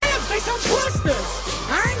push this.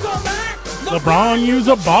 I ain't going back. LeBron, you's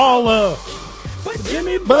a baller. But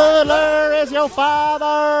Jimmy Butler is your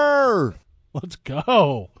father. Let's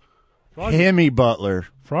go. Himmy Butler.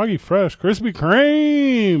 Froggy Fresh, Krispy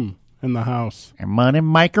Kreme in the house. And Money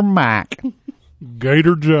Maker Mike.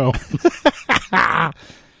 Gator Joe.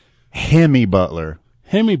 Himmy Butler.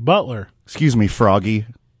 Himmy Butler. Excuse me, Froggy.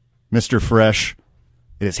 Mr. Fresh.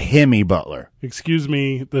 It is Himmy Butler. Excuse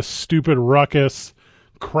me, the stupid ruckus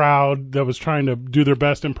crowd that was trying to do their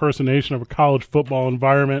best impersonation of a college football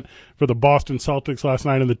environment for the Boston Celtics last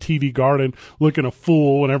night in the TD Garden, looking a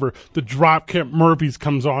fool whenever the Dropkick Murphys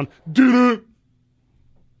comes on. The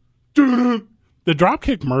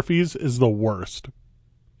Dropkick Murphys is the worst.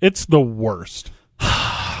 It's the worst.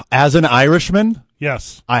 As an Irishman,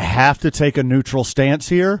 Yes. I have to take a neutral stance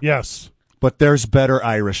here, Yes. but there's better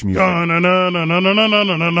Irish music. Okay,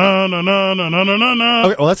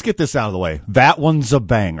 well, let's get this out of the way. That one's a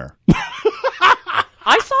banger.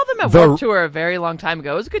 I saw them at Warped Tour a very long time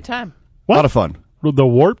ago. It was a good time. A lot of fun. The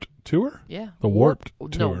Warped Tour? Yeah. The Warped No,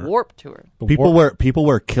 Tour. Warped Tour. The People Warped-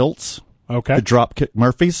 wear kilts. Okay. The Dropkick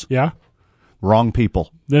Murphys. Yeah. Wrong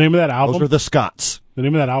people. The name of that album? Those are the Scots. The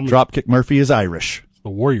name of that album is Dropkick Murphy is Irish. The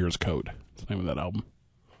Warriors Code. That's the name of that album.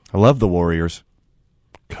 I love the Warriors.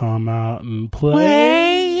 Come out and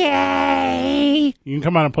play. You can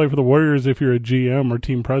come out and play for the Warriors if you're a GM or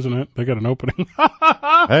team president. They got an opening.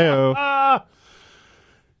 Hey-o.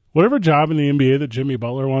 Whatever job in the NBA that Jimmy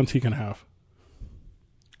Butler wants, he can have.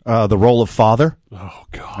 The role of father. Oh,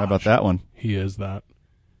 God. How about that one? He is that.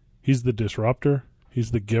 He's the disruptor.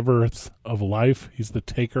 He's the giver of life. He's the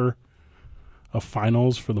taker of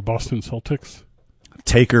finals for the Boston Celtics.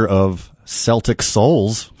 Taker of Celtic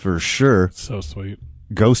souls, for sure. So sweet.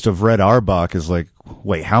 Ghost of Red Auerbach is like,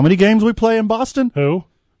 wait, how many games we play in Boston? Who?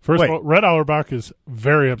 First Wait. of all, Red Auerbach is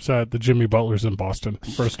very upset that Jimmy Butler's in Boston,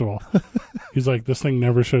 first of all. He's like, this thing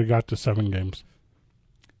never should have got to 7 games.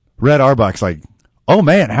 Red Auerbach's like, oh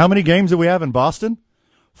man, how many games do we have in Boston?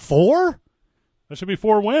 4? That should be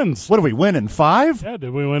 4 wins. What do we win in 5? Yeah, did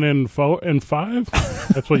we win in 5?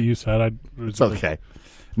 That's what you said. It's okay.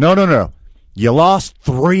 No. You lost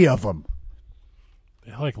 3 of them.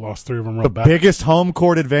 They lost 3 of them real The bad. biggest home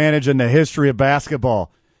court advantage in the history of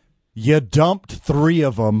basketball. You dumped 3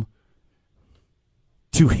 of them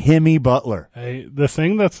to Himmy Butler. Hey, the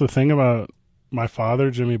thing about my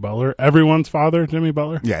father, Jimmy Butler, everyone's father, Jimmy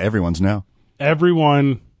Butler, Yeah, everyone's now.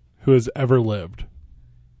 everyone who has ever lived,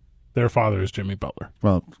 their father is Jimmy Butler.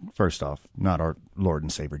 Well, first off, not our Lord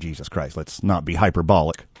and Savior Jesus Christ. Let's not be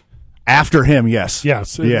hyperbolic. After him, yes.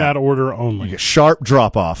 Yes, in that order only. Sharp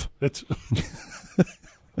drop off. It's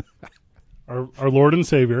our Lord and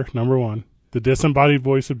Savior, number 1, the disembodied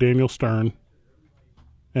voice of Daniel Stern,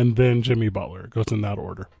 and then Jimmy Butler. It goes in that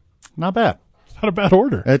order. Not bad. It's not a bad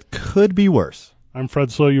order. It could be worse. I'm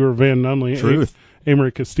Fred Slow. You were Van Nunley. Truth.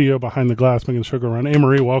 Amory Castillo behind the glass making the sugar run.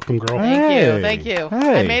 Amory, welcome, girl. Thank you.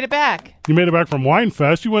 Hey. I made it back. You made it back from Wine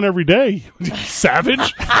Fest. You went every day.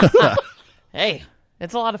 Savage. Hey,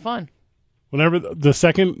 it's a lot of fun. Whenever the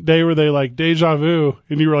second day where they deja vu,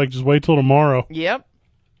 and you were like, just wait till tomorrow. Yep.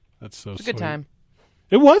 That's so It's a good time.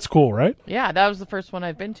 It was cool, right? Yeah, that was the first one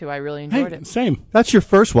I've been to. I really enjoyed it. Same. That's your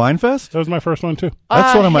first wine fest? That was my first one, too.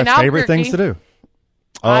 That's one of my in favorite things to Albuquerque.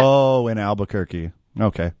 do. Oh, in Albuquerque.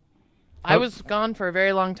 Okay. I was gone for a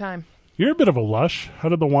very long time. You're a bit of a lush. How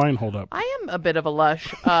did the wine hold up? I am a bit of a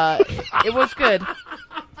lush. It was good.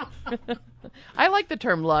 I like the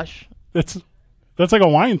term lush. That's like a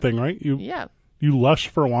wine thing, right? Yeah. You lush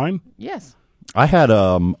for wine? Yes. I had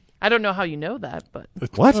I don't know how you know that, but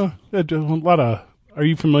what? A lot of. Are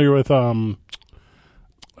you familiar with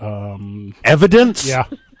Evidence? Yeah.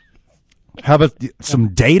 How about some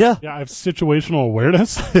data? Yeah, I have situational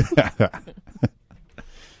awareness.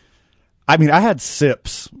 I mean, I had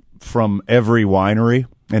sips from every winery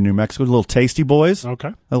in New Mexico, little tasty boys.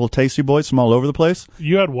 Okay. Little tasty boys from all over the place.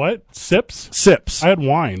 You had what? Sips? Sips. I had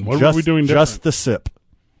wine. What were we doing different? Just the sip.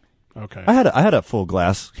 Okay. I had a full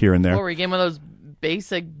glass here and there. what were you getting one of those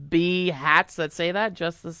basic B hats that say that?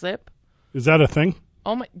 Just the sip? Is that a thing?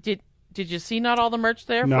 Oh my! Did you see not all the merch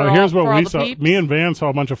there? No, for here's all, what for we all the saw. peeps? Me and Van saw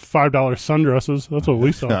a bunch of $5 sundresses. That's what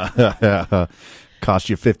we saw. Cost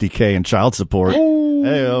you $50K in child support.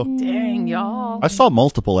 Hey-o. Dang, y'all. I saw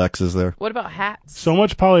multiple X's there. What about hats? So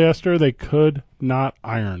much polyester they could not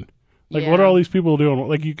iron. What Yeah. are all these people doing?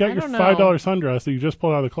 You got I your don't $5 know. sundress that you just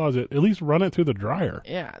pulled out of the closet. At least run it through the dryer.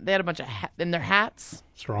 Yeah, they had a bunch of in their hats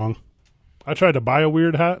Strong. I tried to buy a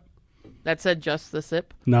weird hat. that said just the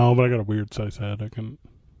sip. No, but I got a weird size hat. I couldn't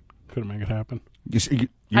make it happen. You're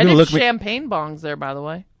I gonna did look me champagne bongs there, by the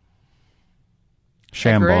way.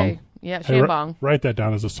 Shambong. Yeah, Hey, Shambong. write that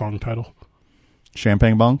down as a song title.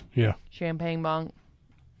 Champagne bong? Yeah. Champagne bong.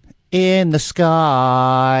 In the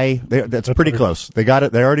sky. That's pretty close. They got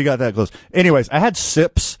it. They already got that close. Anyways, I had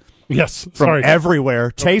sips Yes. from Sorry.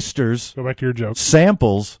 everywhere, tasters, Go back to your joke.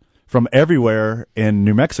 samples from everywhere in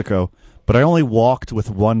New Mexico, but I only walked with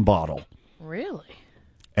one bottle. Really?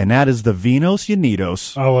 And that is the Vinos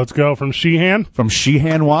Unidos Oh, let's go. From Sheehan? from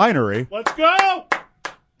Sheehan Winery Let's go!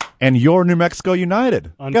 and your New Mexico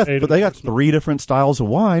United. Unfaded But they got 3 different styles of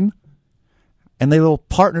wine, and they all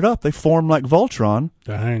partnered up. They formed like Voltron,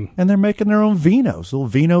 Dang. and they're making their own Vinos, little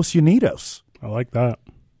Vinos Unidos. I like that.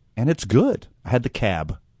 And it's good. I had the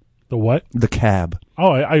cab. The what? The cab.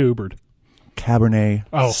 Oh, I Ubered. Cabernet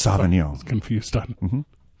Oh, Sauvignon. Confused on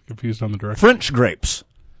confused on the direction. French grapes.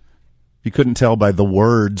 You couldn't tell by the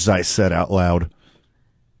words I said out loud.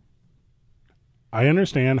 I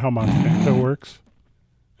understand how Monsanto works,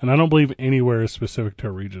 and I don't believe anywhere is specific to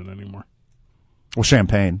a region anymore. Well,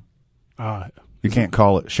 Champagne. You can't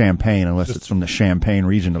call it champagne unless it's from the Champagne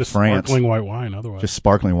region of Just France. sparkling white wine, otherwise. Just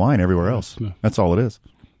sparkling wine everywhere else. Yeah. That's all it is.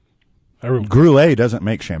 Everyone. Gruet doesn't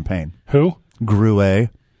make champagne. Who? Gruet,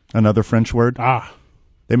 another French word. Ah.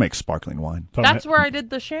 They make sparkling wine. That's where I did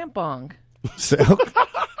the Shambong. So,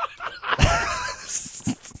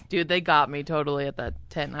 Dude, they got me totally at that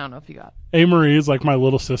tent. I don't know if you got A. Marie is like my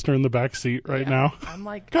little sister in the back seat right now. I'm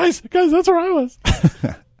like, Guys, that's where I was.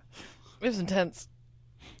 it was intense.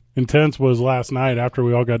 Intense was last night after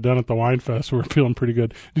we all got done at the wine fest. We were feeling pretty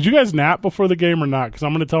good. Did you guys nap before the game or not? Because I'm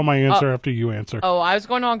going to tell my answer after you answer. Oh, I was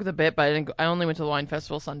going on with the bit, but I didn't. I only went to the wine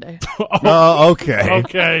festival Sunday. okay.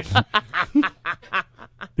 Okay.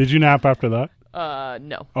 Did you nap after that?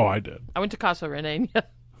 No. Oh, I did. I went to Casa Renee.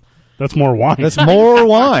 That's more wine. That's more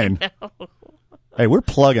wine. Hey, we're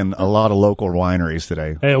plugging a lot of local wineries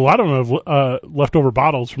today. Hey, a lot of them have leftover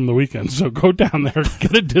bottles from the weekend, so go down there,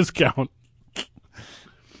 get a discount.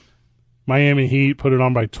 Miami Heat put it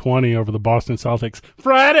on by 20 over the Boston Celtics.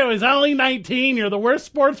 Fred, it was only 19. You're the worst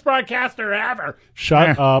sports broadcaster ever.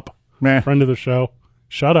 Shut up. Meh. Friend of the show.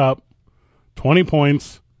 Shut up. 20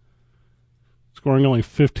 points. Scoring only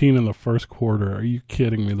 15 in the first quarter. Are you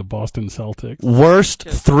kidding me? The Boston Celtics. Worst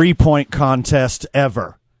 3-point contest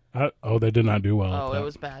ever. They did not do well. Oh, at that. it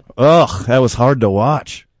was bad. Ugh, that was hard to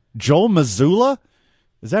watch. Joel Mazzulla?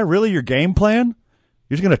 Is that really your game plan?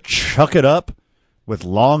 You're just going to chuck it up with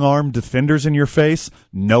long-armed defenders in your face,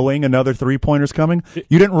 knowing another 3-pointer's coming?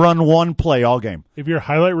 You didn't run one play all game. If your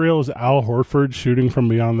highlight reel is Al Horford shooting from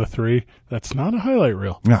beyond the 3, that's not a highlight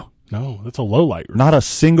reel. No, that's a low light reel. Not a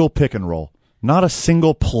single pick and roll. Not a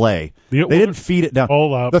single play. They didn't feed it down.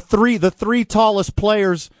 Hold up. The three tallest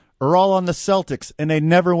players are all on the Celtics, and they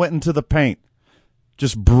never went into the paint.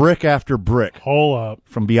 Just brick after brick Hold up.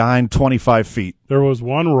 from behind 25 feet. There was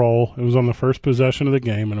one roll. It was on the first possession of the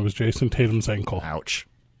game, and it was Jason Tatum's ankle. Ouch.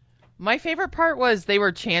 My favorite part was they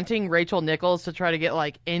were chanting Rachel Nichols to try to get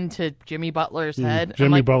into Jimmy Butler's head.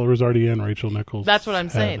 Jimmy Butler was already in Rachel Nichols. That's what I'm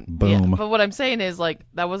saying. Boom. Yeah, but what I'm saying is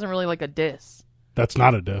that wasn't really a diss. That's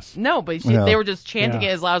not a diss. No, but No. they were just chanting Yeah.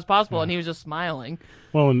 it as loud as possible, and he was just smiling.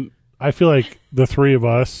 Well, and I feel like the three of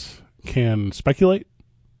us can speculate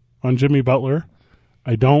on Jimmy Butler.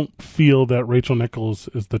 I don't feel that Rachel Nichols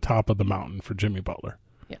is the top of the mountain for Jimmy Butler.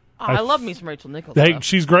 Yeah, I love me some Rachel Nichols. Hey, though.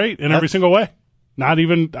 she's great in every single way. Not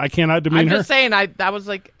even I cannot demean I'm her. just saying, that was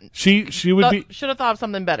She would be should have thought of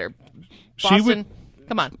something better. She Boston, would-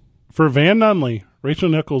 come on. for Van Nunley. Rachel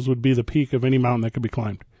Nichols would be the peak of any mountain that could be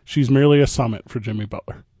climbed. She's merely a summit for Jimmy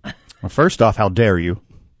Butler. Well, first off, how dare you?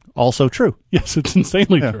 Also true. Yes, it's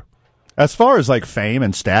insanely Yeah. true. As far as fame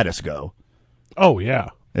and status go, Oh yeah,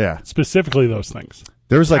 yeah, specifically those things.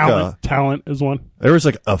 there was Talent is one. there was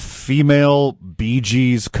a female Bee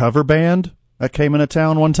Gees cover band that came into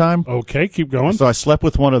town one time. Okay, keep going. So I slept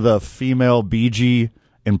with one of the female Bee Gee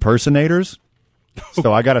impersonators.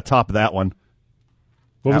 So I got to top that one.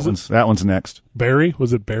 What was it? That one's next. Barry?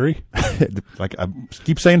 Was it Barry? I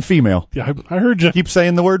keep saying female. Yeah, I heard you. Keep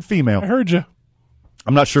saying the word female. I heard you.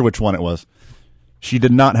 I'm not sure which one it was. She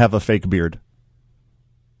did not have a fake beard.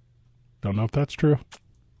 Don't know if that's true.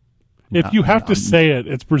 If you have to say it,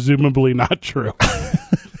 it's presumably not true.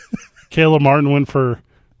 Kayla Martin went for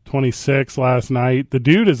 26 last night. The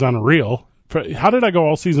dude is unreal. How did I go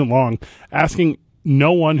all season long asking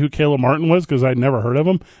no one who Kayla Martin was because I'd never heard of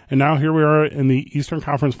him? And now here we are in the Eastern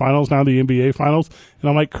Conference Finals, now the NBA Finals. And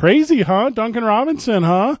I'm like, crazy, huh? Duncan Robinson,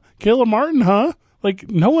 huh? Kayla Martin, huh?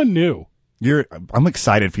 No one knew. I'm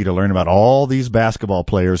excited for you to learn about all these basketball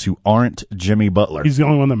players who aren't Jimmy Butler. He's the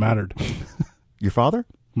only one that mattered. Your father?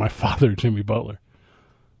 My father, Jimmy Butler.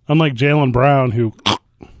 Unlike Jaylen Brown,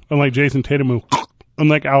 unlike Jason Tatum,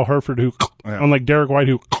 unlike Al Horford, unlike Derek White,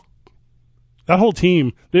 That whole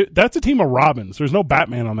team, that's a team of Robins. There's no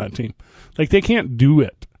Batman on that team. Like, they can't do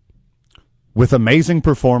it. With amazing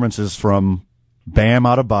performances from Bam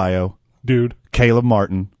Adebayo, Dude. Caleb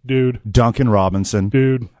Martin, Dude. Duncan Robinson,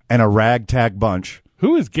 Dude. and a ragtag bunch.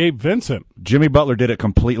 Who is Gabe Vincent? Jimmy Butler did it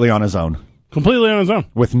completely on his own. Completely on his own.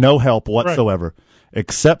 With no help whatsoever,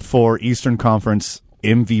 except for Eastern Conference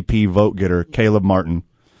MVP vote getter Caleb Martin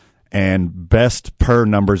and best per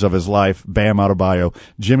numbers of his life, Bam Adebayo.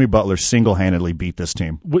 Jimmy Butler single-handedly beat this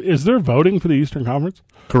team. Is there voting for the Eastern Conference?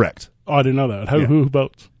 Correct. Oh, I didn't know that. Who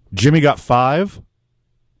votes? Jimmy got 5.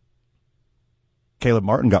 Caleb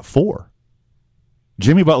Martin got 4.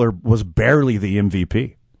 Jimmy Butler was barely the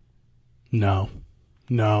MVP. No,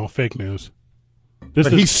 fake news.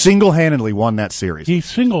 But he single-handedly won that series. He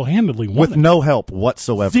single-handedly won with it. no help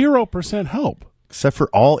whatsoever. 0% help. Except for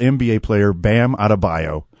all NBA player Bam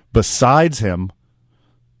Adebayo. Besides him,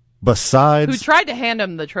 Who tried to hand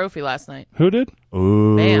him the trophy last night? Who did?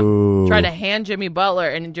 Ooh. Bam. Tried to hand Jimmy Butler,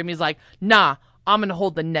 and Jimmy's like, nah, I'm going to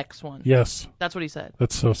hold the next one. Yes. That's what he said.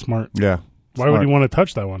 That's so smart. Yeah. Why would he want to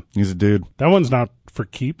touch that one? He's a dude. That one's not for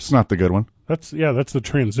keeps. It's not the good one. That's the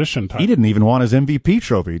transition time. He didn't even want his MVP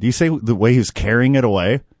trophy. Do you say the way he's carrying it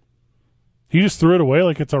away? He just threw it away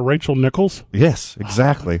like it's a Rachel Nichols? Yes,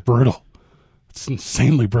 exactly. Brutal. It's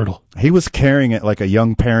insanely brutal. He was carrying it like a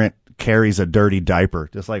young parent carries a dirty diaper,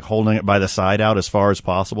 just like holding it by the side out as far as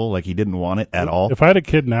possible, like he didn't want it at all. If I had a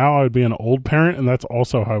kid now, I would be an old parent, and that's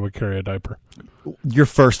also how I would carry a diaper. Your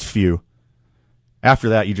first few. After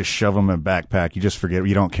that, you just shove them in a backpack. You just forget.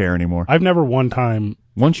 You don't care anymore. I've never one time.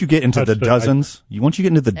 Once you get into the dozens,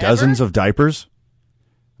 dozens of diapers,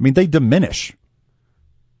 I mean, they diminish.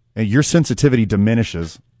 And your sensitivity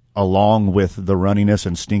diminishes along with the runniness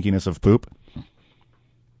and stinkiness of poop.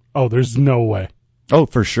 Oh, there's no way. Oh,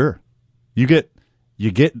 for sure. You get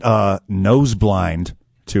nose blind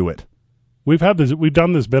to it. We've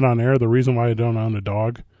done this bit on air. The reason why I don't own a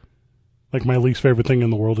dog, like my least favorite thing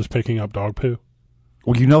in the world is picking up dog poo.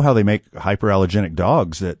 Well, you know how they make hyperallergenic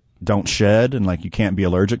dogs that don't shed and like you can't be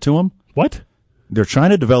allergic to them? What? They're trying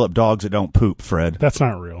to develop dogs that don't poop, Fred. That's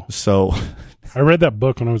not real. So I read that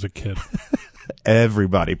book when I was a kid.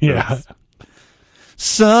 Everybody poops. Yeah.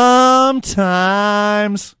 Sometimes.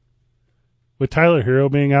 With Tyler Hero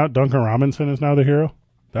being out, Duncan Robinson is now the hero.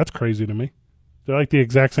 That's crazy to me. They're like the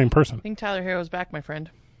exact same person. I think Tyler Hero's back, my friend.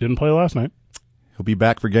 Didn't play last night. He'll be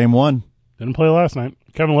back for game 1. Didn't play last night.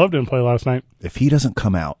 Kevin Love didn't play last night. If he doesn't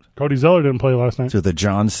come out Cody Zeller didn't play last night. to the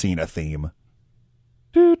John Cena theme.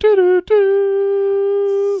 Do, do, do,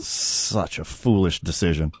 do. Such a foolish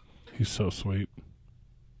decision. He's so sweet.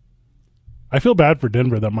 I feel bad for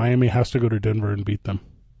Denver that Miami has to go to Denver and beat them.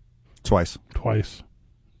 Twice.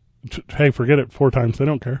 Hey, forget it. 4 times. They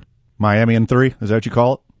don't care. Miami in 3? Is that what you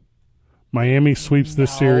call it? Miami sweeps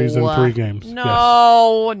this series in 3 games.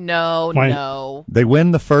 No. They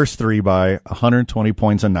win the first 3 by 120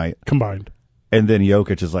 points a night. Combined. And then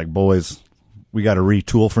Jokic is like, boys, we got to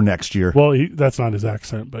retool for next year. Well, that's not his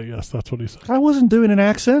accent, but yes, that's what he said. I wasn't doing an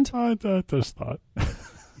accent. I just thought.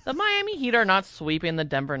 The Miami Heat are not sweeping the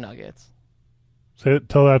Denver Nuggets.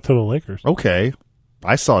 Tell that to the Lakers. Okay.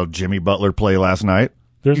 I saw Jimmy Butler play last night.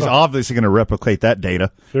 He's obviously going to replicate that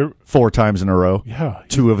data 4 times in a row. Yeah.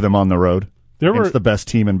 2 of them on the road. Against the best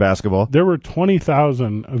team in basketball. There were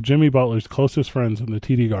 20,000 of Jimmy Butler's closest friends in the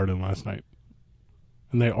TD Garden last night.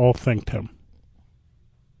 And they all thanked him.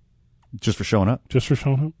 Just for showing up? Just for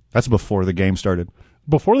showing up. That's before the game started.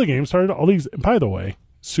 Before the game started, all these, by the way,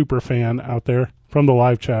 super fan out there from the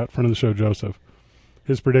live chat, friend of the show, Joseph,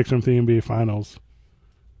 his prediction for the NBA Finals,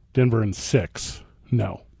 Denver in 6.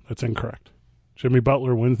 No, that's incorrect. Jimmy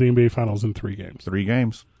Butler wins the NBA Finals in 3 games. 3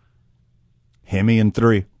 games. Himmy in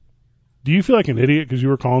 3. Do you feel like an idiot because you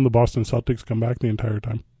were calling the Boston Celtics come back the entire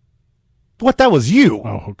time? What? That was you.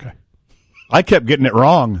 Oh, okay. I kept getting it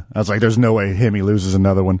wrong. I was like, there's no way Himmy loses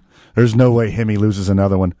another one. There's no way Himmy loses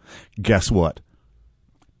another one. Guess what?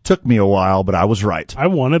 Took me a while, but I was right. I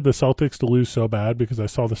wanted the Celtics to lose so bad because I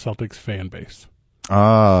saw the Celtics fan base.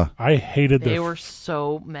 I hated They were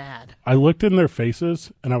so mad. I looked in their faces,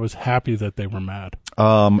 and I was happy that they were mad.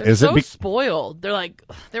 They're so spoiled. They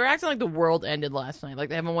were acting like the world ended last night. Like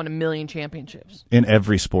they haven't won 1 million championships. In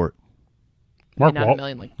every sport. Mark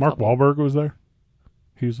Wahlberg was there.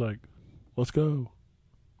 He's like, let's go.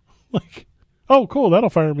 Like, oh, cool. That'll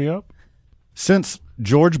fire me up. Since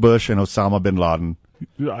George Bush and Osama bin Laden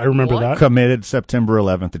I remember that. Committed September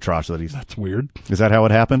 11th atrocities. That's weird. Is that how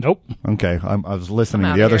it happened? Nope. Okay. I was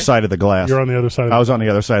listening to the other side of the glass. You're on the other side. I was on the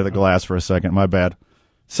other side of the glass for a second. My bad.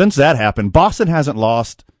 Since that happened, Boston hasn't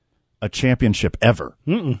lost a championship ever.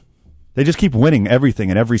 Mm-mm. They just keep winning everything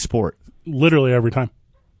in every sport. Literally every time.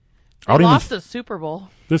 I They don't lost the Super Bowl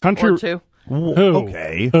This country. or two. Who?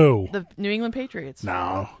 Okay. Who? The New England Patriots.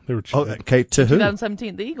 No, they were Oh, cheating. okay, to who?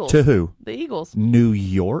 2017, the Eagles. To who? The Eagles. New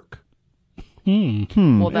York?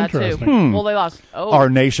 Well, that too. Interesting. Well, they lost. Oh, Our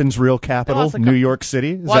nation's real capital, lost a New York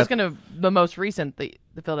City? Is well, I was that- going to the most recent, the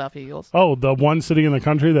Philadelphia Eagles. Oh, the one city in the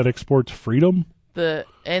country that exports freedom.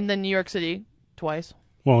 And then New York City twice.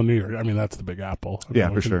 Well, New York. I mean, that's the Big Apple. I mean, Yeah,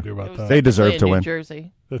 what for can sure. you do about It was that? They deserve in to New win.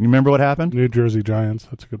 Jersey. You remember what happened? New Jersey Giants.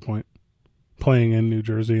 That's a good point. Playing in New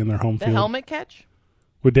Jersey in their home The field helmet catch.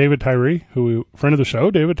 with David Tyree, friend of the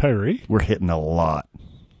show, David Tyree. We're hitting a lot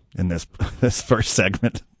in this this first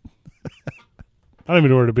segment. I don't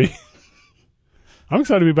even know where to be. I'm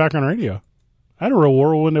excited to be back on radio. I had a real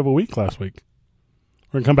whirlwind of a week last week.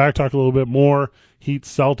 We're going to come back, talk a little bit more Heat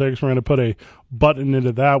Celtics. We're going to put a button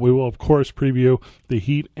into that. We will, of course, preview the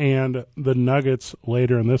Heat and the Nuggets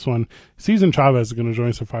later in this one. Season Chavez is going to join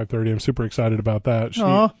us at 5:30. I'm super excited about that.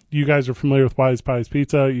 You guys are familiar with Wise Pies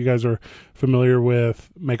Pizza. You guys are familiar with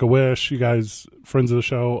Make-A-Wish. You guys, friends of the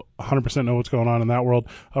show, 100% know what's going on in that world.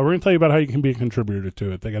 We're going to tell you about how you can be a contributor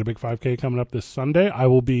to it. They got a big 5K coming up this Sunday. I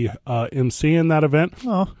will be emceeing that event,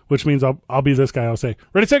 which means I'll be this guy. I'll say,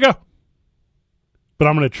 ready, set, go. But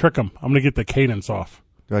I'm going to trick them. I'm going to get the cadence off.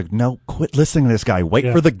 They're like, no, quit listening to this guy.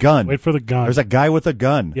 Wait for the gun. Wait for the gun. There's a guy with a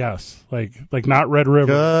gun. Yes, like not Red River.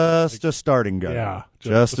 Just a starting gun. Yeah,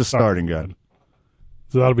 Just a starting gun.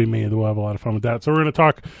 So that'll be me. We'll have a lot of fun with that. So we're going to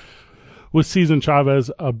talk with Season Chavez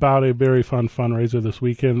about a very fun fundraiser this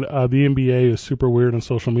weekend. The NBA is super weird on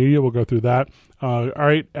social media. We'll go through that. All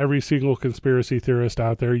right, every single conspiracy theorist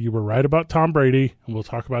out there, you were right about Tom Brady, and we'll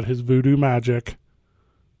talk about his voodoo magic,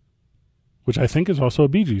 which I think is also a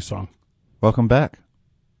Bee Gees song. Welcome back.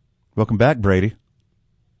 Welcome back, Brady.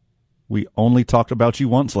 We only talked about you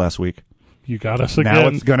once last week. You got us again. Now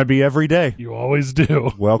it's going to be every day. You always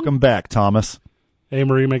do. Welcome back, Thomas. Hey,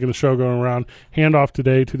 Marie, making the show going around. Handoff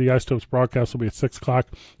today to the Isotopes broadcast will be at 6 o'clock.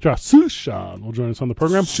 Josh Sushan will join us on the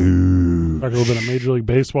program. Talk a little bit of Major League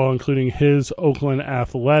Baseball, including his Oakland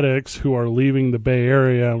Athletics, who are leaving the Bay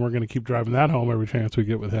Area, and we're going to keep driving that home every chance we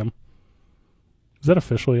get with him. Is that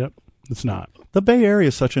official yet? It's not. The Bay Area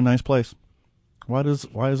is such a nice place. Why is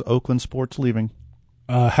Oakland sports leaving?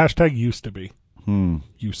 Hashtag used to be.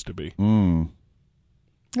 Used to be.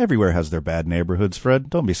 Everywhere has their bad neighborhoods, Fred.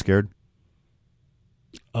 Don't be scared.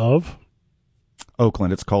 Of?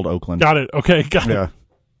 Oakland. It's called Oakland. Got it. Okay, got it. Yeah.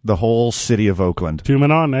 The whole city of Oakland. Two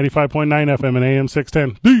men on 95.9 FM and AM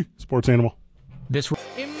 610. The Sports Animal.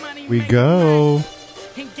 We go.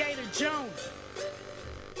 And Gator Jones.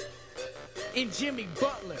 And Jimmy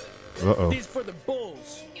Butler. Uh-oh. This for the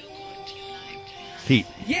Bulls. Heat.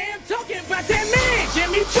 Yeah, I'm talking about that man,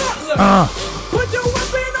 Jimmy Butler. Put your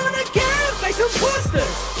weapon on the gas, make some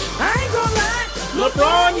busters. I ain't gonna lie,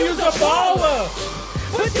 LeBron used a baller.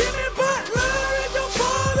 But Jimmy Butler is a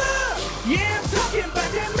baller. Yeah, I'm talking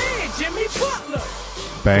about that man, Jimmy Butler.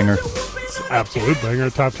 Banger. Put your weapon on the Absolute gas. banger.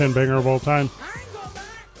 Top 10 banger of all time. I ain't gonna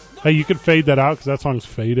lie. Hey, you could fade that out because that song's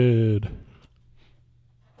faded.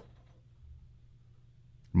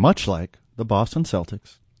 Much like the Boston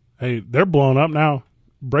Celtics. Hey, they're blowing up now.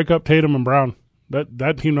 Break up Tatum and Brown.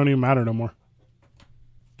 That team don't even matter no more.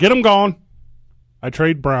 Get them gone. I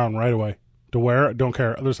trade Brown right away. To where? Don't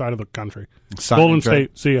care. Other side of the country. Sign Golden and trade.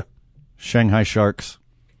 State. See ya. Shanghai Sharks.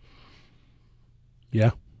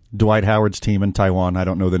 Yeah. Dwight Howard's team in Taiwan. I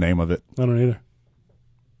don't know the name of it. I don't either.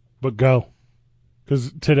 But go.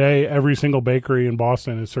 Because today, every single bakery in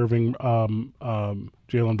Boston is serving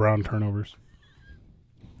Jaylen Brown turnovers.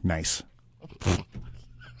 Nice.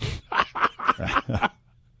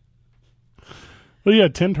 Well, you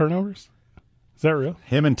had 10 turnovers? Is that real?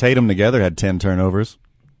 Him and Tatum together had 10 turnovers.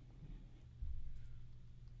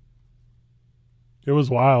 It was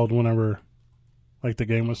wild whenever, like, the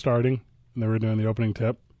game was starting and they were doing the opening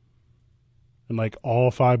tip. And, like,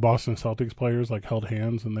 all 5 Boston Celtics players, like, held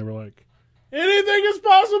hands and they were like, anything is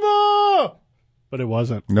possible! But it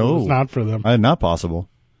wasn't. No. It was not for them. Not possible.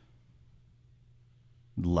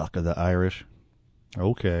 Luck of the Irish.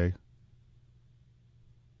 Okay.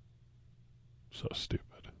 So stupid.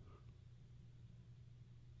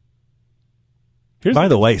 By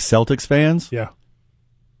the way, Celtics fans, Yeah.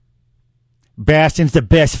 Boston's the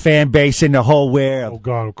best fan base in the whole Oh, world.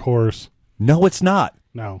 God, of course. No, it's not.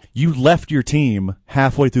 No. You left your team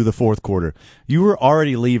halfway through the fourth quarter. You were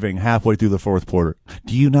already leaving halfway through the fourth quarter.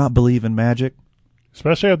 Do you not believe in magic?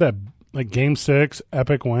 Especially at that, like, Game 6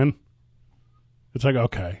 epic win. It's like,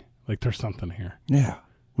 okay, like, there's something here. Yeah.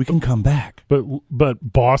 We can come back. But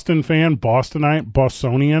Boston fan, Bostonite,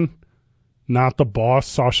 Bostonian, not the boss,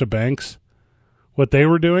 Sasha Banks, what they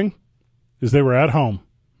were doing is they were at home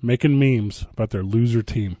making memes about their loser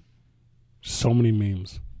team. So many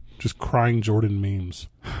memes. Just crying Jordan memes.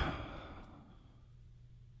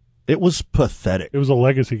 It was pathetic. It was a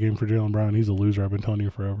legacy game for Jaylen Brown. He's a loser. I've been telling you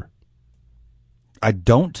forever. I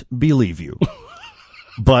don't believe you.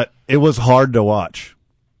 But it was hard to watch.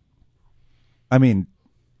 I mean,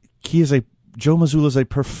 Joe Mazzulla is a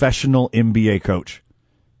professional NBA coach.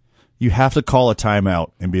 You have to call a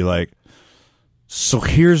timeout and be like, so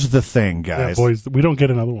here's the thing, guys. Yeah, boys, we don't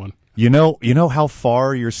get another one. You know how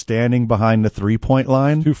far you're standing behind the 3-point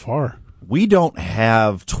line? Too far. We don't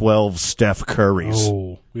have 12 Steph Currys.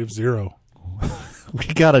 Oh, we have 0. We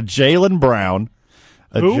got a Jaylen Brown,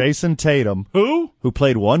 a Who? Jason Tatum, Who? who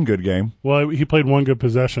played one good game. Well, he played one good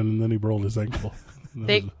possession, and then he rolled his ankle.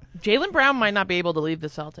 Jaylen Brown might not be able to leave the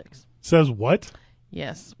Celtics. Says what?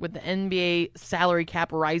 Yes, with the NBA salary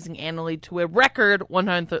cap rising annually to a record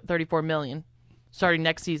 $134 million starting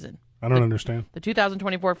next season. I don't understand. The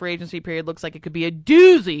 2024 free agency period looks like it could be a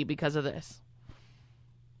doozy because of this.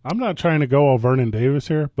 I'm not trying to go all Vernon Davis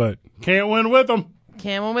here, but can't win with him.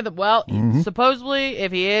 Can't win with it. Well, supposedly,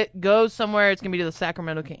 if he goes somewhere, it's going to be to the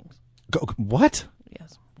Sacramento Kings. What?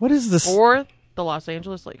 Yes. What is this? Or the Los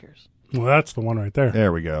Angeles Lakers. Well, that's the one right there.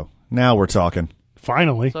 There we go. Now we're talking.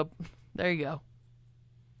 Finally. So, there you go.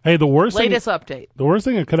 Hey, the worst Latest thing, update. The worst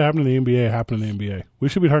thing that could happen in the NBA happened in the NBA. We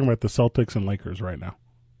should be talking about the Celtics and Lakers right now.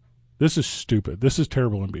 This is stupid. This is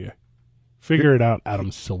terrible NBA. Figure it out,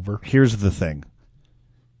 Adam Silver. Here's the thing.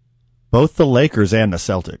 Both the Lakers and the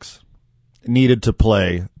Celtics needed to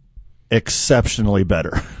play exceptionally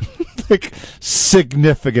better. Like,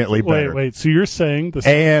 significantly better. Wait. So you're saying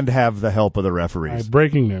and have the help of the referees. Right,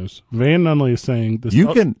 breaking news. Van Nunley is saying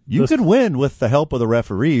You could win with the help of the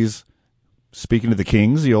referees. Speaking of the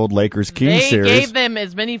Kings, the old Lakers-Kings series. They gave them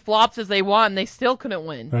as many flops as they want, and they still couldn't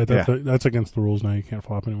win. Right, that's against the rules now. You can't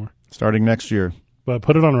flop anymore. Starting next year. But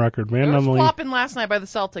put it on record. Van There was Nunley. flopping last night by the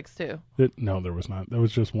Celtics, too. No, there was not. There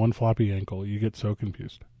was just one floppy ankle. You get so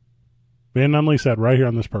confused. Van Nunley said right here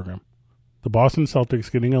on this program, the Boston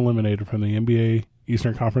Celtics getting eliminated from the NBA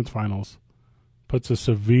Eastern Conference Finals puts a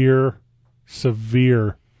severe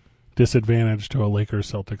disadvantage to a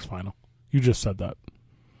Lakers-Celtics final. You just said that.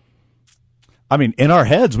 I mean, in our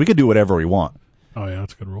heads, we could do whatever we want. Oh, yeah,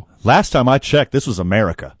 that's a good rule. Last time I checked, this was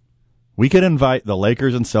America. We could invite the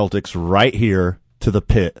Lakers and Celtics right here to the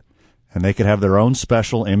pit, and they could have their own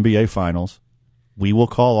special NBA Finals. We will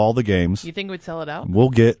call all the games. You think we'd sell it out? We'll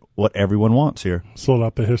get what everyone wants here. Sold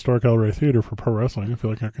out the historic El Rey Theater for pro wrestling. I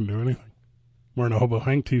feel like I can do anything. I'm wearing a Hobo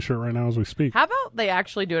Hank t-shirt right now as we speak. How about they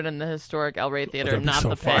actually do it in the historic El Rey Theater, That'd be not so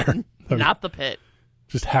the fire. pit? Not the pit.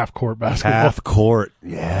 Just half-court basketball. Half court,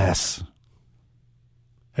 yes.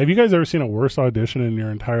 Have you guys ever seen a worse audition in your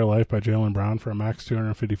entire life by Jaylen Brown for a max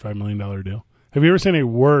 $255 million deal? Have you ever seen a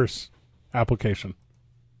worse application?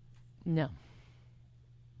 No.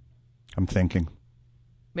 I'm thinking.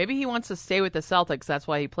 Maybe he wants to stay with the Celtics. That's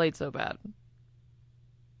why he played so bad.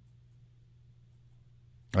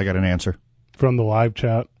 I got an answer. From the live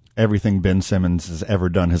chat. Everything Ben Simmons has ever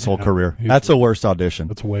done his whole career. That's a worst audition.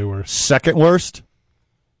 That's way worse. Second worst,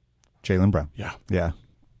 Jaylen Brown. Yeah. Yeah.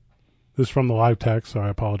 This is from the live text, so I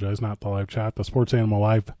apologize, not the live chat. The Sports Animal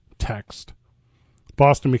live text.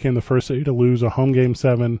 Boston became the first city to lose a home game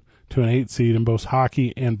 7 to an 8 seed in both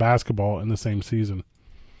hockey and basketball in the same season.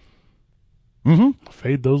 Mm-hmm.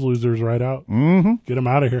 Fade those losers right out. Mm-hmm. Get them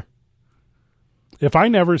out of here. If I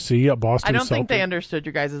never see a Boston I don't think Celtics- they understood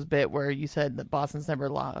your guys' bit where you said that Boston's never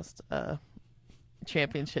lost a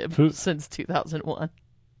championship since 2001.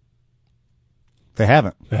 They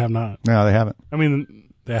haven't. They have not. No, they haven't. I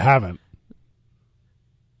mean, they haven't.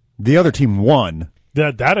 The other team won.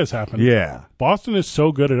 That has happened. Yeah. Boston is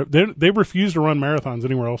so good at it. They refuse to run marathons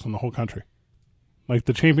anywhere else in the whole country. Like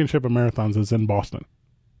the championship of marathons is in Boston.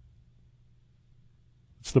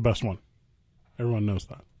 It's the best one. Everyone knows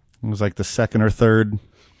that. It was like the second or third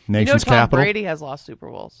nation's Tom capital. Brady has lost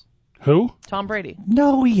Super Bowls. Who? Tom Brady.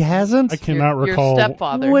 No, he hasn't. I cannot Your recall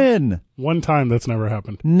stepfather. When? one time that's never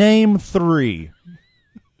happened. Name 3.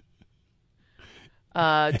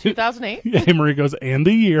 2008, Yeah, Marie goes, and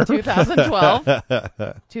the year. 2012,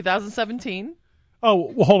 2017.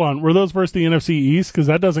 Oh, well, hold on. Were those versus the NFC East? Because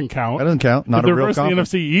that doesn't count. That doesn't count. Not if a they're real versus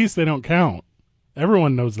conference. the NFC East, they don't count.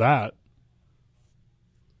 Everyone knows that.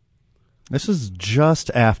 This is just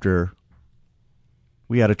after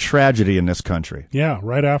we had a tragedy in this country. Yeah,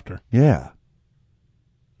 right after. Yeah.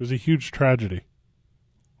 It was a huge tragedy.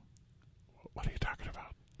 What are you talking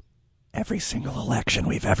about? Every single election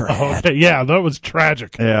we've ever Oh, had. okay. Yeah, that was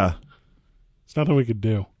tragic. Yeah. It's nothing we could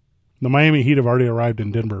do. The Miami Heat have already arrived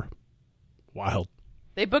in Denver. Wild.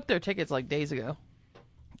 They booked their tickets like days ago.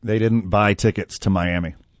 They didn't buy tickets to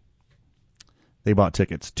Miami. They bought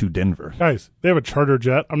tickets to Denver. Guys, they have a charter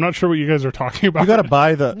jet. I'm not sure what you guys are talking about. You got to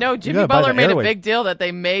buy the. No, you Jimmy gotta buy Butler the made a airway. big deal that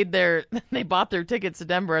they bought their tickets to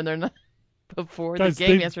Denver and they're not before Guys, the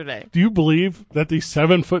game yesterday. Do you believe that these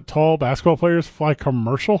 7-foot-tall basketball players fly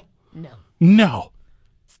commercial? No. No.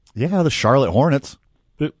 Yeah, the Charlotte Hornets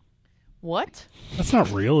What? That's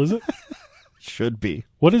not real, is it? should be.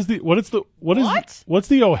 What's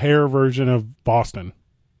the O'Hare version of Boston?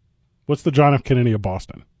 What's the John F. Kennedy of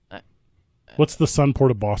Boston? What's the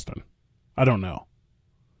Sunport of Boston? I don't know.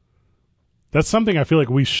 That's something I feel like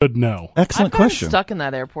we should know. Excellent I've gotten question. stuck in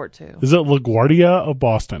that airport too. Is it LaGuardia of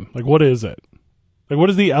Boston? Like, what is it? Like, what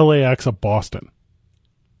is the LAX of Boston?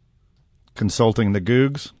 Consulting the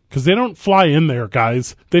Googs. Because they don't fly in there,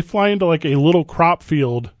 guys. They fly into like a little crop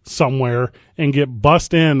field somewhere and get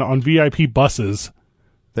bussed in on VIP buses.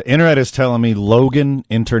 The internet is telling me Logan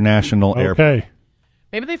International Airport. Okay.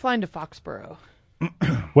 Maybe they fly into Foxborough.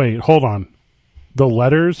 Wait, hold on. The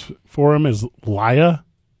letters for him is LIA?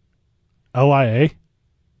 LIA?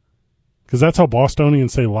 Because that's how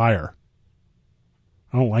Bostonians say liar.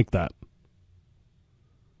 I don't like that.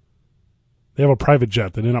 They have a private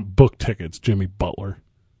jet. They did not book tickets, Jimmy Butler.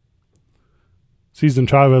 Season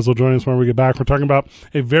Chavez will join us when we get back. We're talking about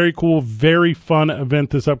a very cool, very fun event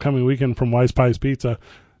this upcoming weekend from Wise Pies Pizza.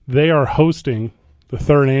 They are hosting the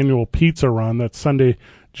 3rd annual pizza run. That's Sunday,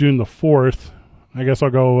 June the 4th. I guess I'll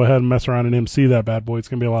go ahead and mess around and MC that bad boy. It's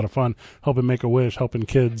going to be a lot of fun. Helping Make-A-Wish, helping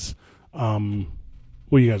kids. Well,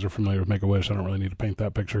 you guys are familiar with Make-A-Wish. I don't really need to paint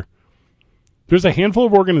that picture. There's a handful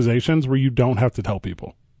of organizations where you don't have to tell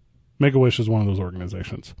people. Make-A-Wish is one of those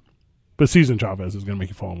organizations. But Season Chavez is going to make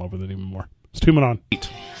you fall in love with it even more. It's 2 men on.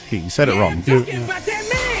 He said it wrong. Talking about that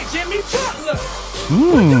man, Jimmy Butler.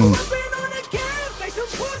 Mm. Put your weapon on the gas like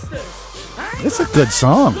some busters. I ain't It's a gonna good lie,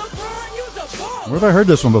 song. LeBron, you's a baller. Where have I heard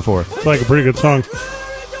this one before? It's like a pretty good song.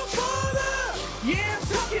 Yeah, I'm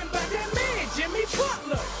talking about that man, Jimmy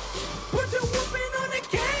Butler. Put your weapon on the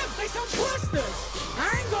gas like some busters.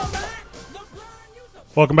 I ain't gonna lie, LeBron, you's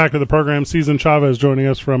a Welcome back to the program. Season Chavez joining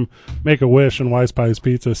us from Make-A-Wish and Wise Pies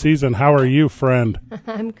Pizza. Season, how are you, friend?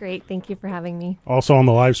 I'm great. Thank you for having me. Also on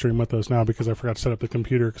the live stream with us now because I forgot to set up the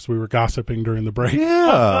computer because we were gossiping during the break.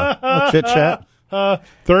 Yeah. Chit chat.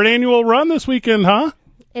 3rd annual run this weekend, huh?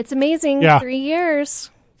 It's amazing. Yeah. 3 years.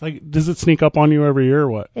 Like, does it sneak up on you every year or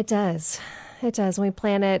what? It does. It does. We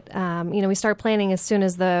plan it. We start planning as soon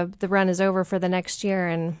as the run is over for the next year,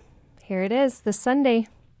 and here it is this Sunday.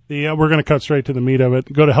 Yeah, we're going to cut straight to the meat of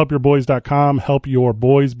it. Go to helpyourboys.com,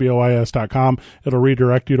 helpyourboys, BOIS.com. It'll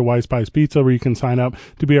redirect you to Wise Pies Pizza where you can sign up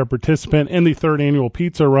to be our participant in the 3rd annual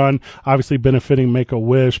pizza run, obviously benefiting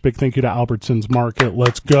Make-A-Wish. Big thank you to Albertsons Market.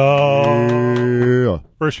 Let's go. Yeah.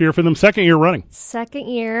 First year for them, 2nd year running. Second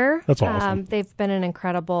year. That's awesome. They've been an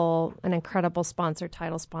incredible sponsor,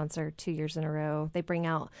 title sponsor 2 years in a row. They bring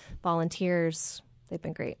out volunteers. They've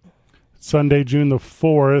been great. Sunday, June the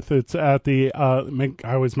 4th. It's at the,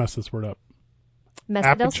 I always mess this word up.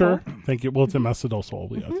 Mesa del Sol. Aperture. Thank you. Well, it's in Mesa del Sol.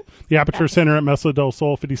 Yes. The Aperture Center at Mesa del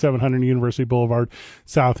Sol, 5700 University Boulevard,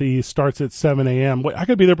 Southeast. Starts at 7 a.m. Wait, I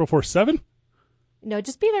could be there before 7? No,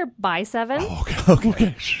 just be there by 7. Okay.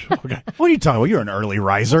 Okay. What are you talking about? You're an early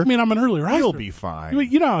riser. I mean, I'm an early riser. You'll be fine.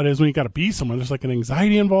 You know how it is when you got to be somewhere. There's like an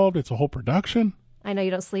anxiety involved. It's a whole production. I know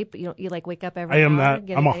you don't sleep, but you like wake up every I am hour, that.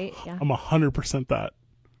 get I'm it right. Yeah. 100% that.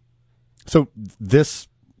 So this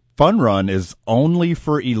fun run is only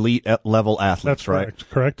for elite level athletes, That's right?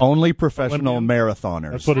 correct. Only professional Olympians.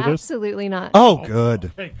 marathoners. That's what it is. Absolutely not. Oh,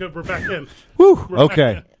 good. Hey, good. We're back in. Whew. We're back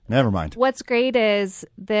Okay. in. Never mind. What's great is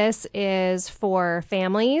this is for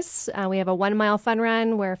families. We have a 1 mile fun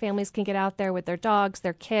run where families can get out there with their dogs,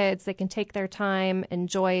 their kids. They can take their time,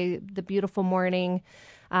 enjoy the beautiful morning.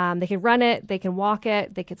 They can run it, they can walk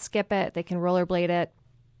it, they can skip it, they can rollerblade it.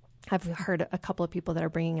 I've heard a couple of people that are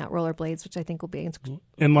bringing out rollerblades, which I think will be Inlines?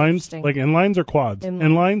 interesting. Like inlines or quads? Inline.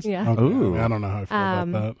 Inlines? Yeah. Okay. Ooh. I don't know how I feel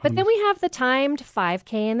about that. But then we have the timed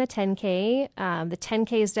 5K and the 10K. The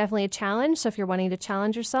 10K is definitely a challenge. So if you're wanting to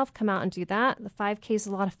challenge yourself, come out and do that. The 5K is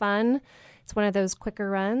a lot of fun. It's one of those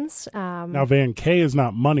quicker runs. Now, Van K is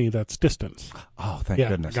not money, that's distance. Oh, thank Yeah,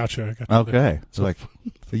 goodness. I got you. Okay. So like,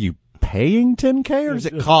 are you paying 10K or does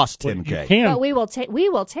it cost Well, you 10K? can. But we will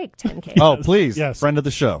take 10K. Oh, please. Yes. Friend of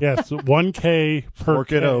the show. Yes, 1K per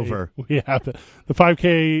Fork it K. over. Yeah, the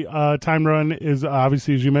 5K time run is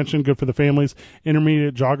obviously, as you mentioned, good for the families,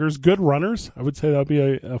 intermediate joggers, good runners. I would say that would be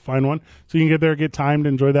a fine one. So you can get there, get timed,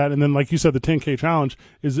 enjoy that. And then, like you said, the 10K challenge,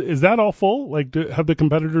 is that all full? Like, have the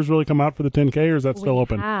competitors really come out for the 10K or is that still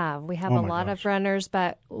open? We have Oh a my lot gosh. of runners,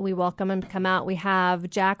 but we welcome them to come out. We have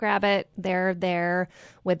Jackrabbit. They're there.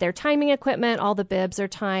 with their timing equipment. All the bibs are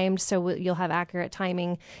timed, so you'll have accurate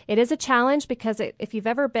timing. It is a challenge because if you've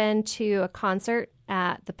ever been to a concert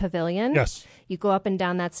at the Pavilion, Yes. you go up and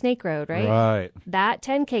down that snake road, right? Right. That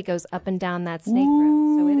 10K goes up and down that snake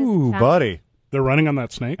road. So it is a Ooh, challenge buddy. They're running on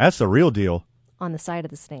that snake. That's the real deal. on the side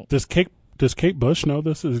of the snake. Does Kate Bush know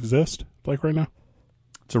this exists, like right now?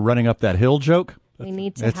 It's a running up that hill joke. We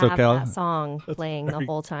need to It's have okay. that song playing the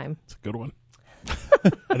whole time. It's a good one.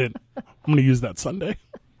 I'm going to use that Sunday.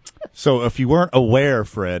 So if you weren't aware,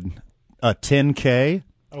 Fred, a 10K,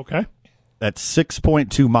 Okay. that's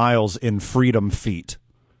 6.2 miles in freedom feet.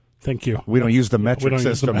 Thank you. We don't use the We metric don't use the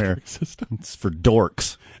system metric here. system. It's for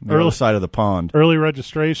dorks on the Early- other side of the pond. Early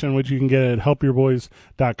registration, which you can get at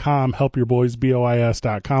helpyourboys.com,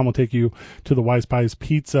 helpyourboysbois.com, will take you to the Wise Pies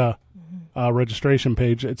Pizza registration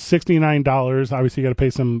page. It's $69. Obviously, you got to pay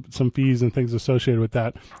some fees and things associated with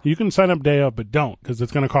that. You can sign up day of, but don't, because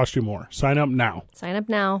it's going to cost you more. Sign up now. Sign up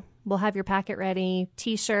now. We'll have your packet ready,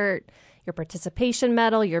 T-shirt, your participation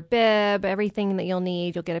medal, your bib, everything that you'll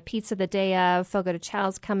need. You'll get a pizza the day of. Fogo de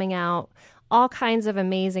Chow's coming out. All kinds of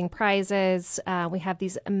amazing prizes. We have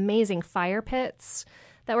these amazing fire pits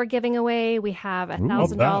that we're giving away. We have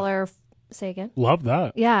 $1,000. Say again. Love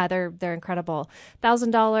that. Yeah, they're incredible.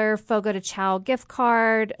 $1,000 Fogo de Chow gift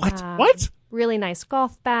card. What? Really nice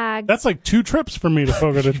golf bag. That's like 2 trips for me to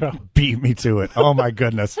Fogo de Chao. Beat me to it. Oh, my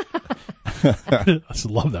goodness. I just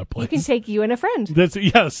love that place. You can take you and a friend.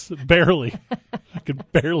 Yes, barely. I could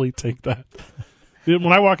barely take that.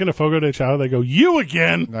 When I walk into Fogo de Chao, they go, "You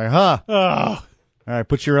again?" Like, Oh. All right,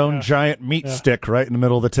 put your own giant meat stick right in the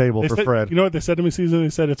middle of the table for Said, Fred. you know what they said to me, Susan? They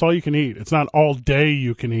said, "It's all you can eat. It's not all day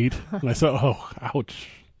you can eat." And I said, "Oh, ouch.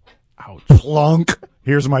 Ouch." Plunk.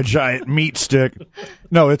 Here's my giant meat stick.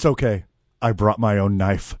 No, it's okay. I brought my own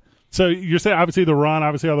knife. So you're saying obviously the run,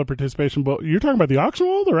 obviously all the participation, but you're talking about the auction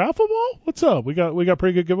wall, the raffle wall? What's up? We got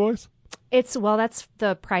pretty good giveaways? That's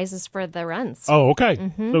the prizes for the runs. Oh,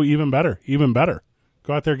 okay. So even better.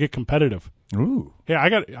 Go out there and get competitive. Ooh. Hey,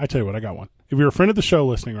 I tell you what, I got one. If you're a friend of the show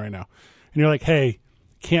listening right now, and you're like, "Hey,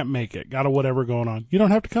 can't make it, got a whatever going on," you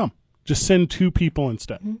don't have to come. Just send 2 people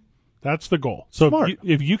instead. That's the goal. So Smart.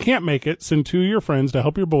 if you can't make it, send 2 of your friends to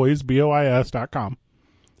helpyourboys.bois.com.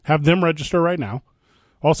 Have them register right now.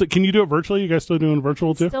 Also, can you do it virtually? You guys still doing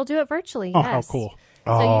virtual too? Still do it virtually. Oh, yes. how cool.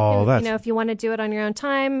 So you that's- can, if you want to do it on your own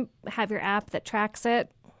time, have your app that tracks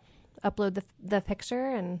it, upload the picture,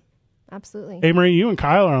 and absolutely. Hey, Marie, you and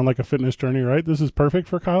Kyle are on like a fitness journey, right? This is perfect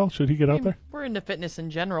for Kyle. Should he get out there? We're into fitness in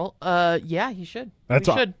general. Yeah, he should. That's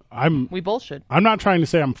we all. should. I'm We both should. not trying to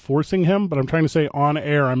say I'm forcing him, but I'm trying to say on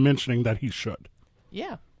air I'm mentioning that he should.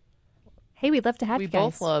 Yeah. Hey, we'd love to have We you guys.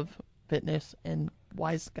 both love fitness and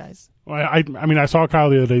wise guys. I mean, I saw Kyle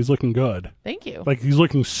the other day. He's looking good. Thank you. Like, he's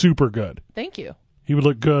looking super good. Thank you. He would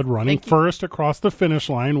look good running Thank you. first across the finish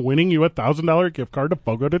line, winning you a $1,000 gift card to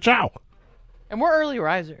Fogo de Chao. And we're early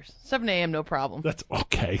risers. 7 a.m. no problem. That's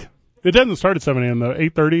okay. It doesn't start at 7 a.m. though.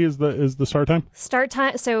 8:30 is the start time. Start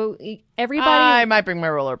time. So everybody, I might bring my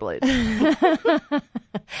rollerblades.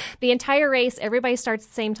 the entire race, everybody starts at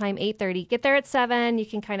the same time, 8:30. Get there at 7. You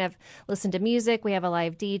can kind of listen to music. We have a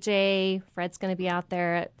live DJ. Fred's going to be out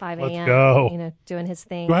there at 5 a.m. Let's go. Doing his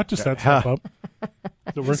thing. Do I have to set stuff up?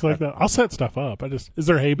 Does it work like that? I'll set stuff up. Is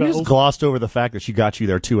there hay You bales? just glossed over the fact that she got you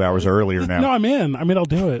there 2 hours earlier now. No, I'm in. I mean, I'll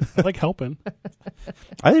do it. I like helping.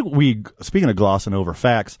 I think speaking of glossing over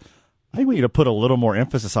facts, I think we need to put a little more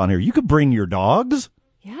emphasis on here. You could bring your dogs.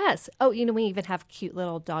 Yes. Oh, we even have cute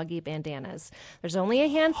little doggy bandanas. There's only a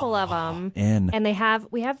handful of them, and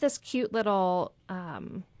we have this cute little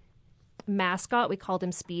mascot. We called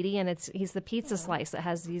him Speedy, and he's the pizza slice that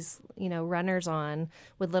has these runners on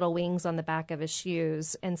with little wings on the back of his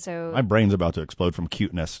shoes, and so My brain's about to explode from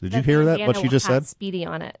cuteness. Did you the hear that? bandana What she will just have said? Speedy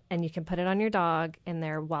on it, and you can put it on your dog. And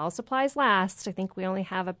they're while supplies last. I think we only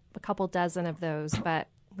have a couple dozen of those, but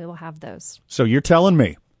we will have those. So you're telling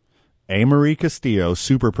me A. Marie Castillo,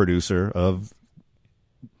 super producer of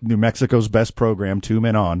New Mexico's best program, 2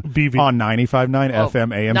 Men On, BV. on 95.9 Oh,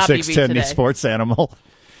 FM, AM not BV 610, the today. Sports Animal,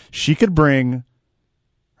 she could bring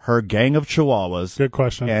her gang of chihuahuas Good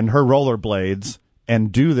question. and her rollerblades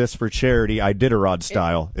and do this for charity Iditarod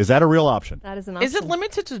style. Is that a real option? That is an option. Is it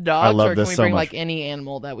limited to dogs, love or can this we so bring much. like any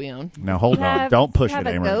animal that we own? Now, hold You on. have- Don't push you have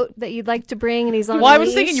it, a A. Marie. goat that you'd like to bring, and he's on. Well, a I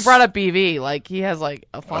was thinking you leash? brought up BV. Like he has like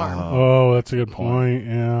a farm. Oh, that's a good point.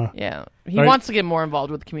 Yeah. Yeah, he Right. wants to get more involved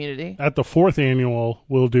with the community. At the 4th annual,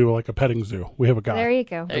 we'll do like a petting zoo. We have a guy. There you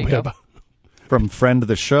go. There you We go. have a- From friend of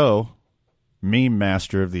the show, meme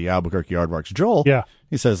master of the Albuquerque Aardvarks, Joel. Yeah.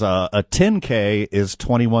 He says a 10K is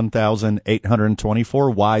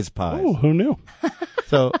 21,824 wise pies. Oh, who knew?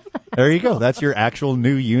 So There you go. That's your actual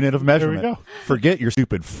new unit of measurement. There we go. Forget your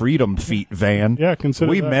stupid freedom feet, Van. Yeah, consider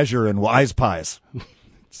we that. measure in Wise Pies.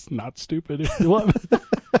 It's not stupid.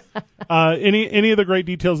 Any of the great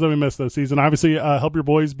details that we missed this season? Obviously,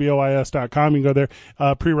 helpyourboys.bois.com. You can go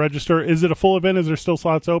there, pre-register. Is it a full event? Is there still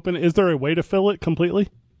slots open? Is there a way to fill it completely?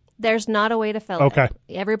 There's not a way to fill Okay.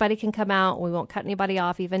 it. Everybody can come out. We won't cut anybody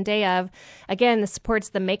off, even day of. Again, this supports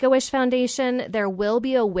the Make-A-Wish Foundation. There will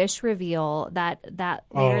be a wish reveal that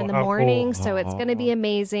later in the morning, so it's going to be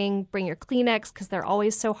amazing. Bring your Kleenex because they're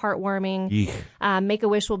always so heartwarming.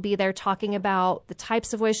 Make-A-Wish will be there talking about the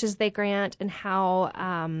types of wishes they grant and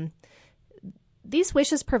how these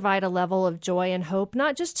wishes provide a level of joy and hope,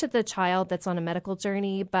 not just to the child that's on a medical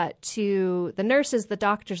journey, but to the nurses, the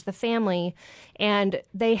doctors, the family. And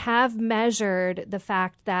they have measured the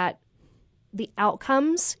fact that the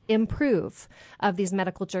outcomes improve of these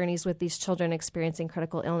medical journeys with these children experiencing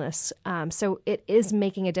critical illness. So it is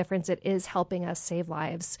making a difference. It is helping us save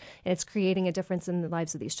lives. And it's creating a difference in the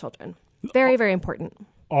lives of these children. Very, very important.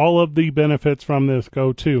 All of the benefits from this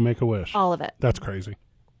go to Make-A-Wish. All of it. That's crazy.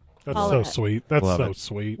 That's All so of it. sweet. That's Love so it.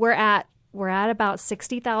 sweet. We're at about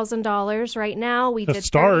 $60,000 right now. We To did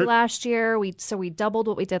start. 30 last year. We doubled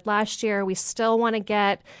what we did last year. We still want to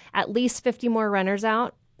get at least 50 more runners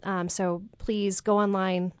out. So please go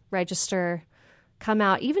online, register, come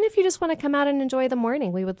out. Even if you just want to come out and enjoy the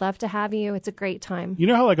morning, we would love to have you. It's a great time. You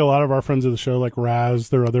know how like a lot of our friends of the show, like Raz,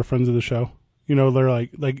 they're other friends of the show. You know, they're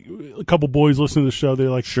like a couple boys listen to the show. They're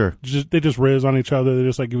like, Sure. They just riz on each other. They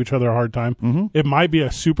just like give each other a hard time. Mm-hmm. It might be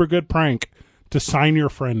a super good prank to sign your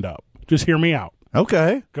friend up. Just hear me out.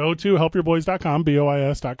 Okay. Go to helpyourboys.com,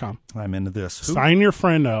 BOIS.com. I'm into this. Sign your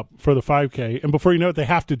friend up for the 5K. And before you know it, they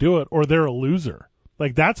have to do it or they're a loser.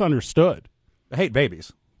 Like that's understood. I hate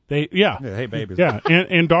babies. Yeah, hate babies. Yeah.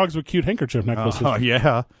 And dogs with cute handkerchief necklaces. Oh,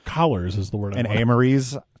 yeah. Collars is the word. And I want.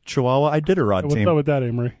 Amory's Chihuahua Iditarod What's team. up with that,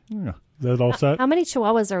 Amory? Yeah. Is that all set? How many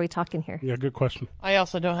chihuahuas are we talking here? Yeah, good question. I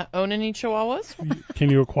also don't own any chihuahuas.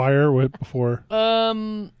 Can you acquire with before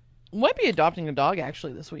Might be adopting a dog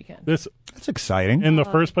actually this weekend. this? That's exciting. And the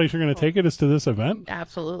first place you're going to take it is to this event.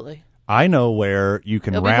 Absolutely. I know where you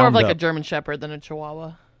can It'll be more of round like up. a German Shepherd than a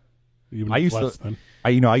Chihuahua. Even I used less to, than. I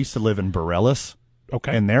used to live in Borellis,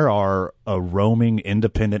 Okay. and there are a roaming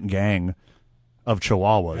independent gang of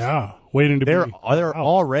Chihuahuas. Yeah, waiting to They're be.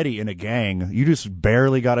 already in a gang. You just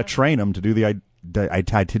barely got to train them to do the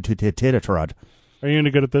Iditarod. Are you any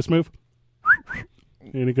good at this move?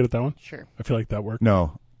 You any good at that one? Sure. I feel like that worked.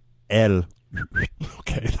 No, El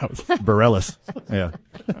Okay, that was Borellis. Yeah.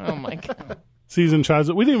 Oh my god. seasoned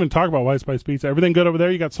chives. We didn't even talk about White Spice Pizza. Everything good over there?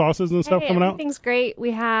 You got sauces and stuff coming out? Everything's great.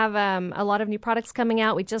 We have a lot of new products coming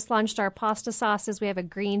out. We just launched our pasta sauces. We have a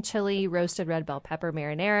green chili roasted red bell pepper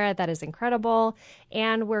marinara that is incredible,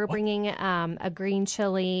 and we're bringing a green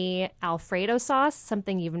chili Alfredo sauce,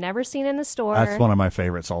 something you've never seen in the store. That's one of my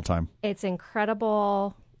favorites all time. It's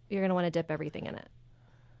incredible. You're gonna want to dip everything in it.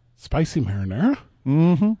 Spicy marinara?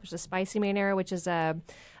 There's a spicy marinara, which is a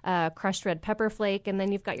crushed red pepper flake, and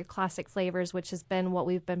then you've got your classic flavors, which has been what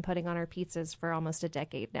we've been putting on our pizzas for almost a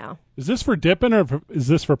decade now. Is this for dipping or is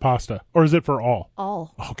this for pasta? Or is it for all?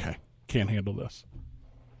 All Okay. Can't handle this.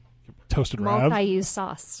 Toasted ravs? multi-use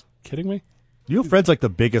sauce. Kidding me? You know, Fred's like the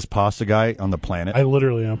biggest pasta guy on the planet. I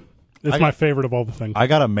literally am. It's my favorite of all the things. I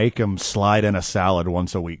gotta make him slide in a salad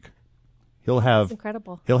once a week. He'll It's have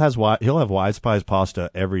incredible. he'll have Wise Pies pasta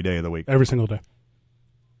every day of the week. Every single day.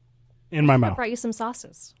 In my I mouth. brought you some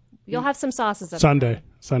sauces. You'll have some sauces. Sunday.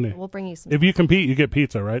 We'll bring you some. If you compete, you get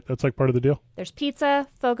pizza, right? That's like part of the deal. There's pizza.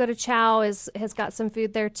 Fogo de Chao has got some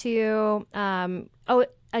food there too.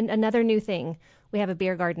 Another new thing. We have a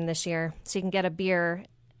beer garden this year, so you can get a beer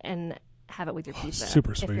and have it with your pizza.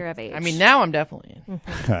 super if sweet. you're of age. I mean, now I'm definitely in.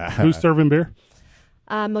 Who's serving beer?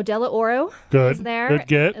 Modelo Oro Good. is there. Good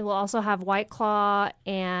get. And we'll also have White Claw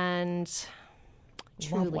and Love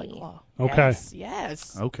Truly. White Claw. Okay. Yes.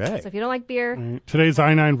 Yes. Okay. So if you don't like beer, Today's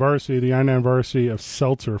I-9 Varsity, the I-9 Varsity of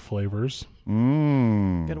seltzer flavors.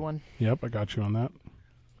 Good one. Yep, I got you on that.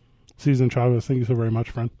 Seasoned Chavez, thank you so very much,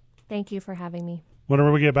 friend. thank you for having me.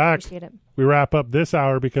 Whenever we get back, Appreciate it. we wrap up this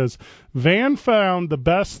hour because Van found the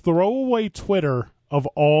best throwaway Twitter of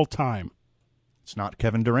all time. It's not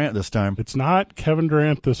Kevin Durant this time. It's not Kevin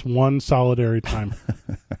Durant this one solitary time.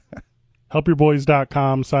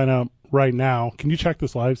 Helpyourboys.com. Sign up right now. Can you check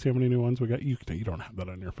this live, see how many new ones we got? You don't have that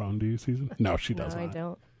on your phone, do you, Season? No, she does No, not. I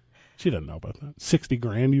don't. She doesn't know about that.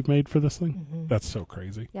 $60,000 you've made for this thing? That's so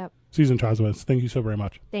crazy. Yep. Season Chavez, thank you so very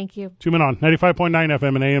much. Thank you. 2 Men On, 95.9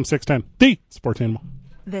 FM and AM 610. The Sports Animal.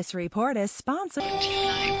 This report is sponsored.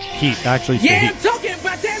 Heat. Actually, it's the Yeah, I'm Heat. talking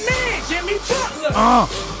about that man, Jimmy Butler.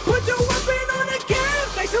 Put your weapon on the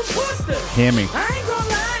gas, like some busters. Hammy. I ain't gonna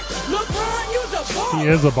lie, LeBron, you's a baller. He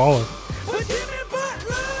is a baller. But Jimmy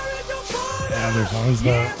Butler is a baller. Yeah, there's always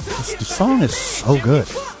that. The song is so good.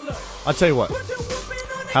 I'll tell you what.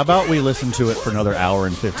 How about we listen to it for another hour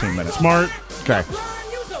and 15 minutes? Smart. Okay.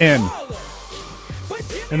 In.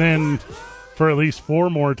 And then for at least 4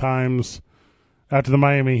 more times after the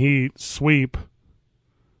Miami Heat sweep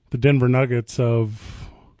the Denver Nuggets of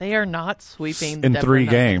They are not sweeping the In Denver 3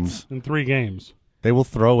 Nuggets. games. in 3 games. They will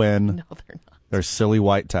throw in No, they're not. their silly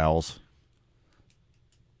white towels.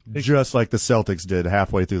 Just like the Celtics did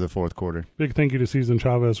halfway through the fourth quarter. Big thank you to Susan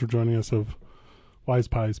Chavez for joining us of Wise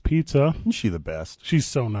Pies Pizza. Isn't she the best? She's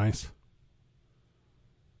so nice.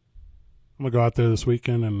 I'm gonna go out there this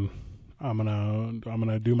weekend and I'm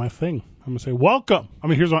gonna do my thing. I'm gonna say welcome. I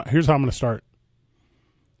mean, here's how I'm gonna start.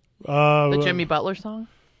 The Jimmy Butler song?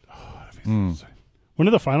 When do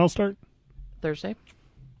the finals start? Thursday?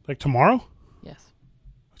 Like tomorrow? Yes.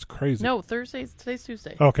 That's crazy. No, Thursday's today's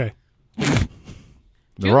Tuesday. Okay.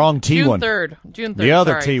 The wrong T June one. 3rd. June 3rd. The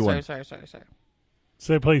other Sorry, T one. Sorry.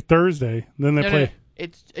 So they play Thursday, then they No, play.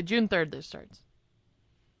 It's June 3rd that starts.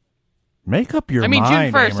 Make up your I mean,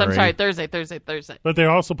 mind. June 1st. I'm Amory. sorry. Thursday. But they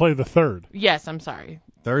also play the 3rd. Yes, I'm sorry.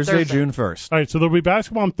 Thursday, June 1st. All right, so there'll be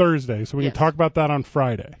basketball on Thursday, so we Yes. can talk about that on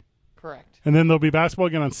Friday. Correct. And then there'll be basketball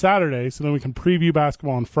again on Saturday, so then we can preview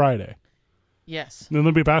basketball on Friday. Yes. And then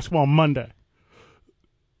there'll be basketball on Monday.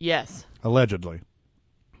 Yes. Allegedly.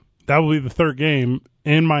 That will be the 3rd game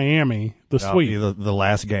in Miami, the That'll be sweep. the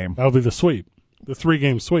last game. That'll be the sweep. The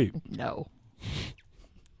 3-game sweep. No.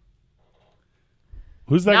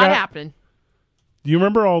 Who's that Not guy? happening. Do you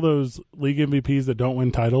remember all those league MVPs that don't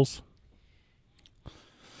win titles?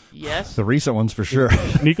 Yes. The recent ones for sure.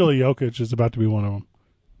 Nikola Jokic is about to be one of them.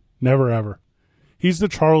 Never ever. He's the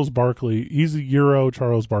Charles Barkley. He's the Euro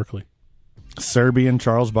Charles Barkley. Serbian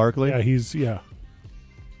Charles Barkley. Yeah,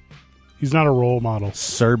 he's not a role model.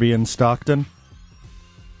 Serbian Stockton.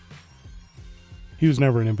 He was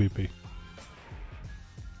never an MVP.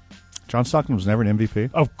 John Stockton was never an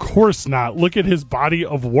MVP. Of course not. Look at his body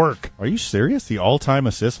of work. Are you serious? The all-time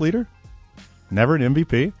assist leader? Never an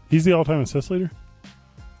MVP? He's the all-time assist leader?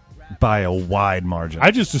 By a wide margin.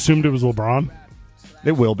 I just assumed it was LeBron.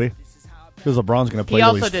 It will be. Because LeBron's going to play He till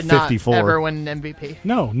also he's did 54. not ever win an MVP.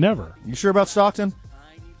 No, never. You sure about Stockton?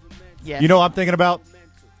 Yes. You know what I'm thinking about?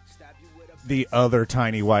 The other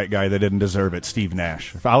tiny white guy that didn't deserve it, Steve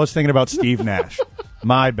Nash. If I was thinking about Steve Nash,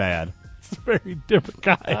 my bad. It's a very different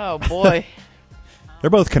guy. Oh, boy. They're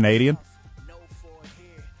both Canadian.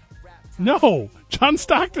 No, John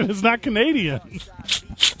Stockton is not Canadian.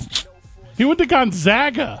 He went to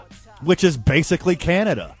Gonzaga. Which is basically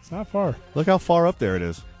Canada. It's not far. Look how far up there it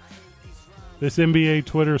is. This NBA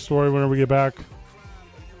Twitter story whenever we get back.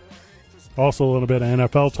 Also a little bit of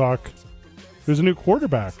NFL talk. There's a new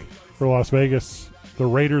quarterback for Las Vegas, the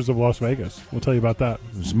Raiders of Las Vegas. We'll tell you about that.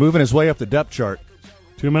 He's moving his way up the depth chart.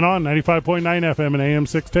 2 Men On, 95.9 FM and AM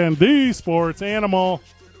 610, the sports animal.